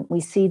important.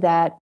 We see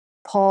that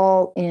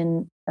Paul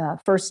in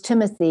 1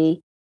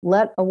 Timothy,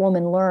 let a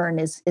woman learn,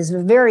 is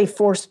very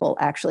forceful,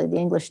 actually. The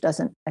English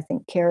doesn't, I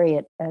think, carry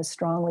it as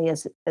strongly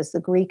as the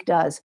Greek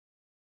does.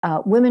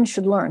 Women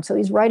should learn. So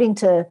he's writing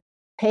to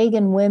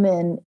pagan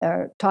women,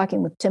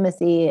 talking with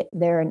Timothy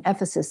there in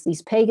Ephesus,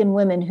 these pagan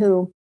women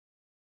who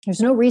there's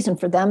no reason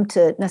for them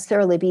to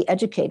necessarily be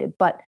educated.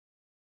 But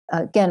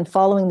again,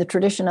 following the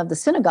tradition of the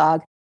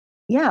synagogue,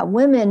 yeah,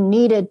 women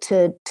needed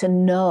to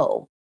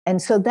know.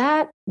 And so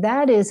that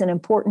is an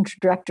important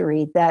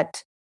trajectory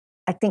that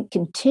I think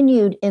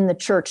continued in the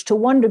church to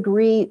one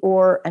degree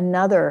or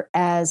another,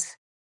 and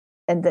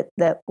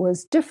that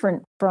was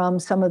different from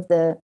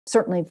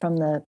certainly from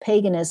the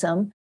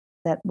paganism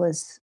that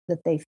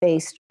they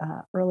faced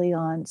early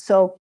on.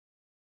 So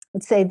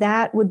I'd say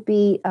that would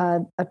be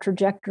a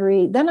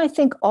trajectory. Then I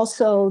think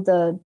also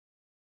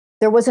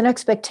there was an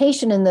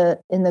expectation in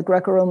the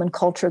Greco-Roman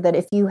culture that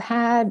if you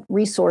had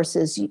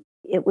resources,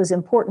 it was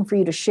important for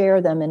you to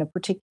share them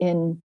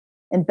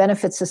in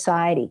benefit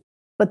society.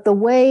 But the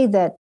way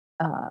that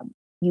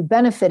you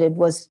benefited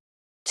was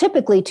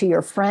typically to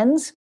your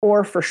friends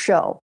or for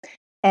show.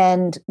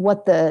 And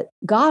what the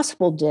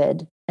gospel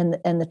did, and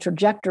the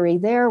trajectory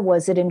there,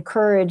 was it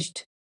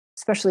encouraged,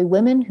 especially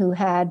women who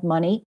had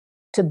money,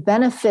 to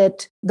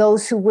benefit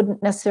those who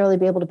wouldn't necessarily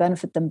be able to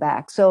benefit them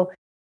back. So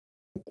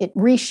it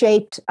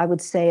reshaped, I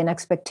would say, an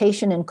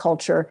expectation in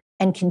culture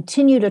and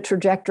continued a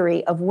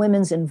trajectory of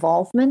women's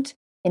involvement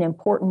in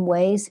important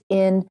ways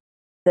in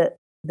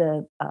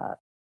the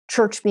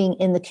church being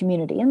in the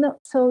community. And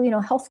so,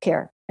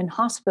 healthcare and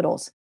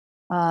hospitals,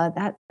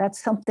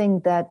 that's something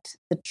that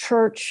the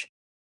church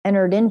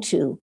entered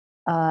into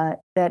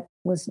that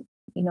was,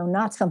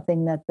 not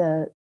something that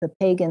the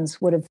pagans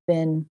would have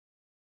been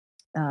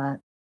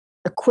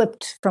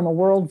equipped from a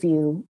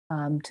worldview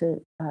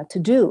to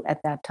do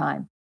at that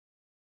time.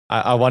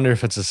 I wonder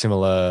if it's a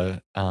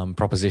similar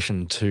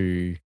proposition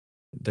to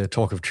the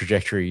talk of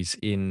trajectories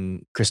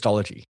in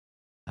Christology,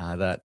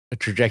 that a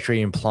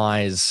trajectory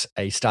implies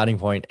a starting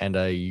point and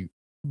a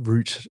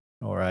route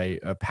or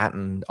a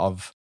pattern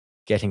of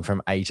getting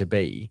from A to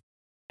B.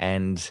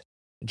 And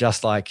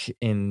just like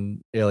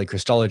in early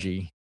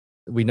Christology,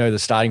 we know the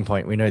starting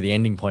point, we know the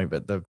ending point,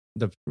 but the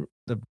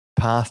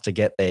path to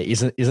get there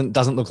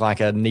doesn't look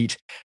like a neat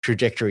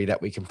trajectory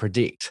that we can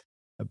predict.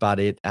 But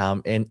it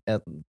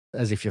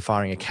as if you're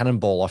firing a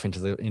cannonball off into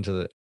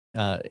the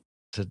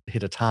to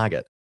hit a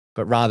target,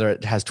 but rather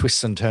it has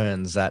twists and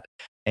turns that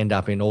end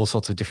up in all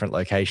sorts of different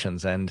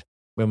locations. And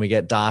when we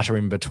get data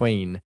in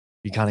between,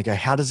 you kind of go,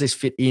 how does this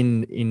fit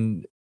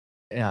in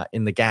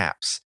the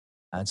gaps?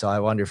 And so I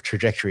wonder if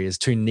trajectory is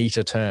too neat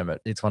a term.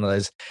 It's one of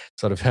those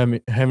sort of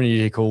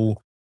hermeneutical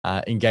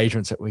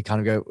engagements that we kind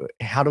of go,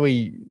 how do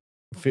we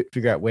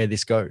figure out where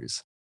this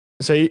goes?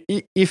 So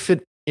if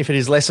it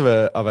is less of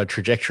a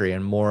trajectory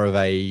and more of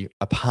a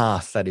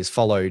path that is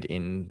followed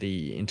in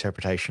the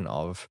interpretation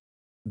of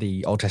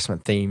the Old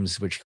Testament themes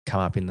which come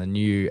up in the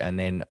New and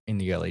then in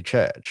the early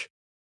church,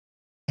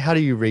 how do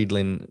you read,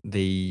 Lynn,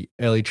 the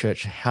early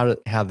church, how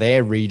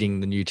they're reading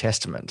the New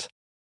Testament,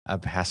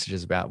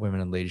 passages about women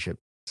in leadership,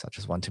 such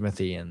as 1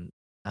 Timothy, and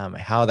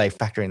how are they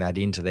factoring that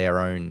into their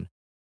own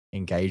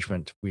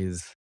engagement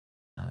with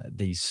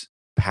these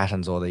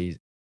patterns or the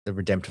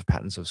redemptive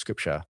patterns of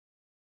Scripture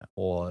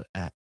or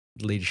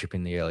leadership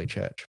in the early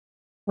church.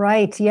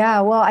 Right.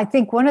 Yeah. Well, I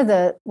think one of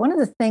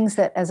the things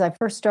that, as I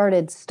first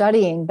started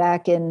studying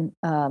back in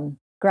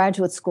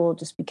graduate school,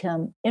 just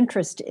become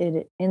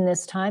interested in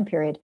this time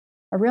period,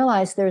 I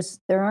realized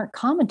there aren't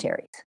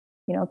commentaries.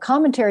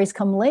 Commentaries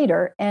come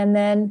later, and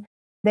then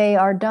they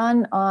are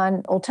done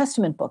on Old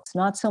Testament books,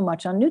 not so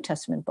much on New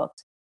Testament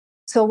books.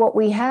 So what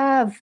we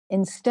have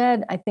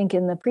instead, I think,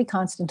 in the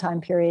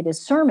pre-Constantine period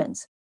is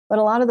sermons, but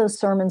a lot of those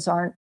sermons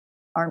aren't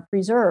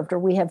preserved, or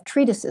we have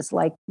treatises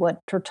like what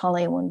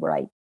Tertullian would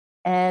write,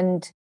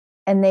 and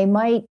they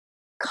might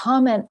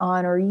comment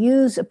on or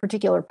use a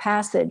particular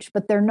passage,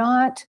 but they're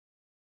not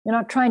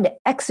trying to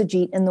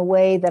exegete in the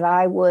way that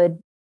I would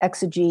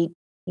exegete,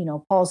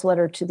 Paul's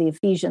letter to the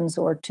Ephesians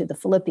or to the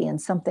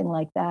Philippians, something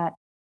like that.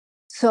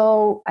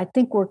 So I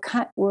think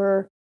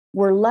we're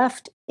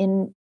left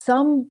in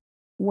some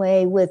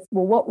way with,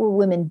 well, what were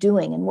women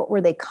doing and what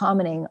were they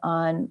commenting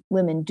on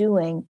women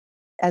doing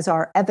as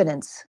our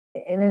evidence?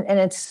 And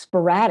it's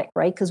sporadic,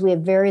 right? Because we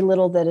have very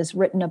little that is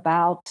written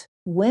about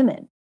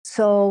women.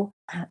 So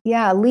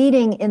yeah,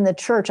 leading in the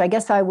church, I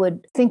guess I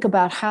would think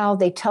about how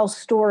they tell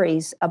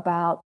stories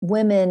about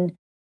women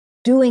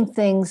doing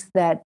things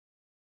that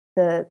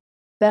the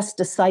best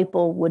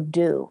disciple would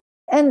do.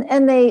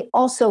 And they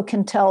also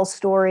can tell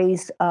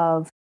stories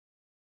of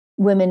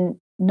women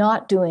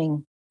not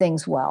doing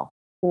things well,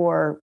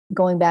 or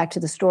going back to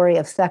the story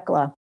of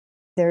Thecla.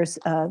 There's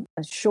a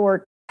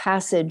short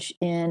passage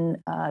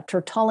in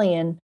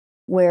Tertullian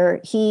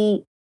where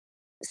he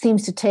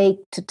seems to take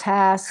to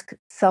task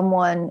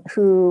someone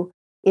who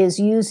is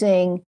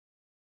using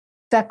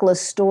Thecla's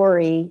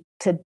story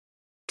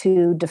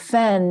to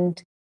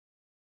defend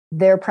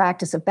their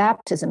practice of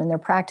baptism, and their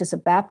practice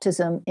of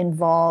baptism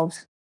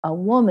involves a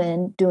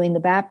woman doing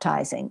the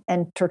baptizing,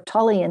 and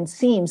Tertullian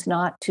seems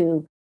not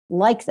to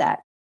like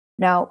that.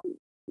 Now,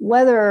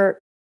 whether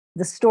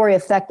the story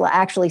of Thecla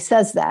actually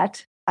says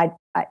that,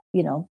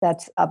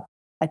 that's up,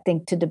 I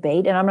think, to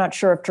debate, and I'm not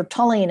sure if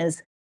Tertullian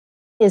is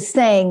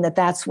saying that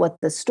that's what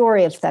the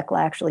story of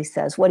Thecla actually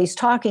says. What he's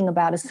talking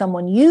about is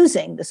someone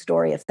using the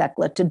story of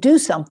Thecla to do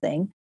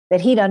something that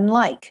he doesn't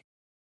like,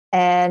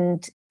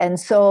 and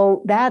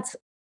so that's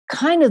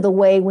kind of the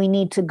way we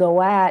need to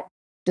go at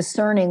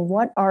discerning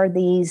what are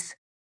these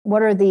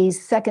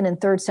second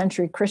and third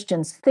century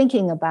Christians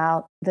thinking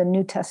about the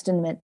New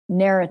Testament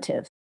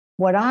narrative.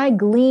 What I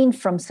gleaned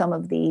from some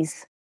of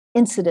these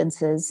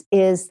incidences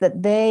is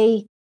that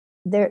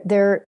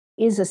there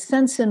is a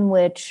sense in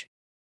which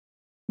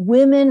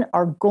women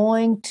are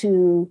going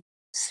to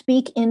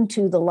speak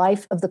into the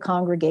life of the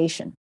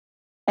congregation.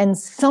 And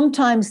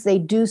sometimes they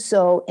do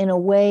so in a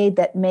way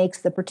that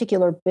makes the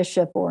particular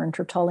bishop, or in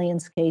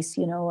Tertullian's case,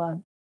 a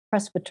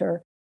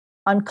presbyter,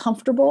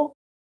 uncomfortable.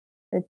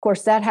 Of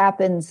course, that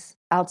happens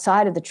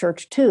outside of the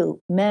church too.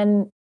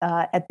 Men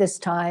at this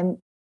time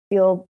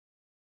feel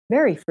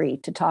very free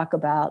to talk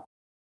about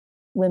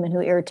women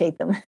who irritate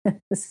them,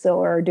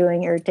 so are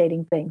doing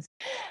irritating things.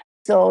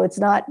 So it's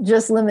not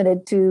just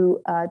limited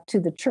to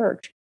the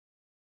church,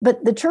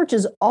 but the church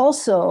is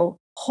also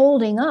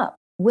holding up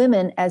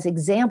women as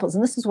examples,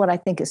 and this is what I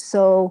think is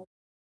so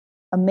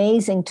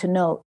amazing to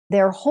note.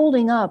 They're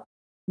holding up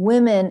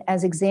women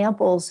as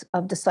examples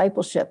of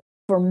discipleship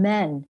for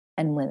men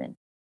and women.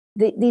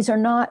 These are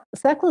not,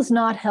 Thecla's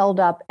not held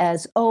up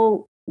as,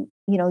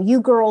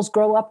 you girls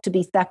grow up to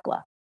be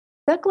Thecla.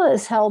 Thecla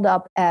is held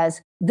up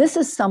as, this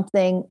is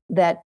something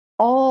that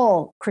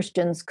all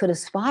Christians could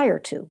aspire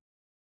to.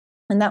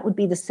 And that would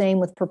be the same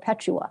with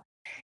Perpetua.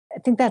 I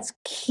think that's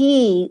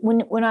key.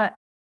 When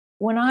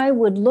I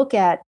would look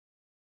at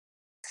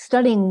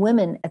studying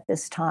women at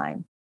this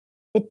time,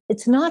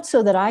 it's not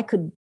so that I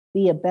could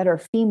be a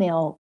better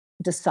female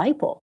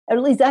disciple.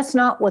 At least that's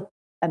not what,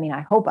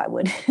 I hope I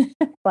would.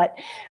 but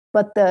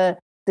the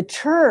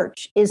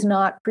church is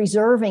not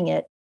preserving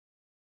it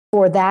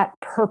for that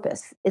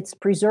purpose. It's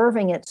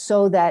preserving it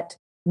so that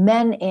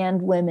men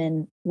and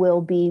women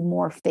will be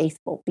more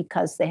faithful,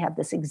 because they have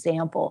this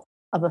example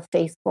of a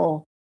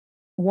faithful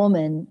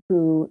woman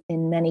who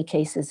in many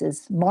cases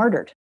is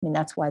martyred.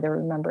 That's why they're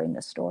remembering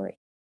this story.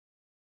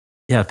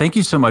 Yeah, thank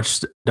you so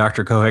much,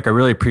 Dr. Cohick. I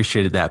really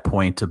appreciated that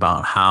point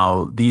about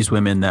how these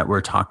women that we're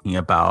talking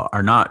about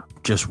are not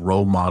just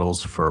role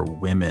models for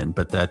women,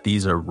 but that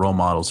these are role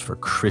models for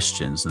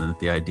Christians, and that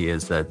the idea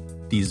is that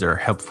these are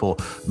helpful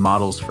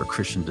models for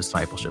Christian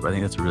discipleship. I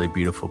think that's a really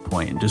beautiful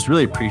point, and just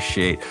really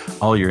appreciate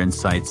all your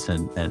insights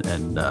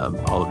and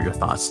all of your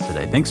thoughts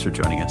today. Thanks for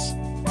joining us.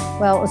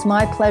 Well, it was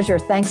my pleasure.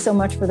 Thanks so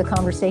much for the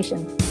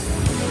conversation.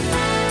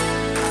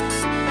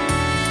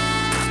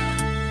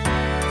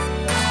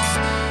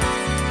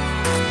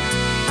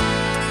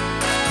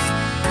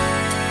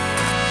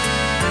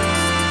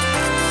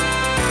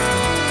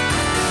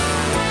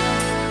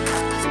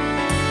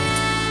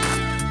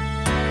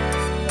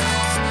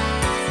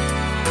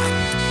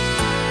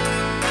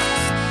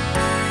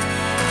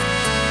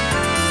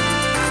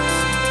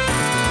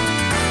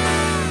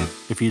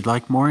 If If you'd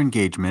like more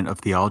engagement of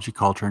theology,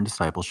 culture, and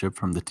discipleship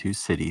from the Two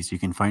Cities, you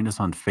can find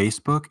us on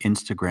Facebook,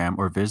 Instagram,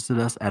 or visit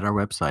us at our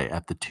website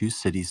at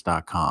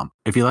thetwocities.com.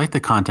 If you like the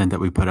content that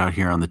we put out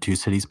here on the Two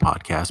Cities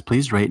podcast,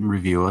 please rate and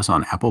review us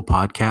on Apple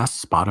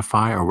Podcasts,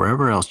 Spotify, or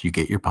wherever else you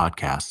get your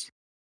podcasts.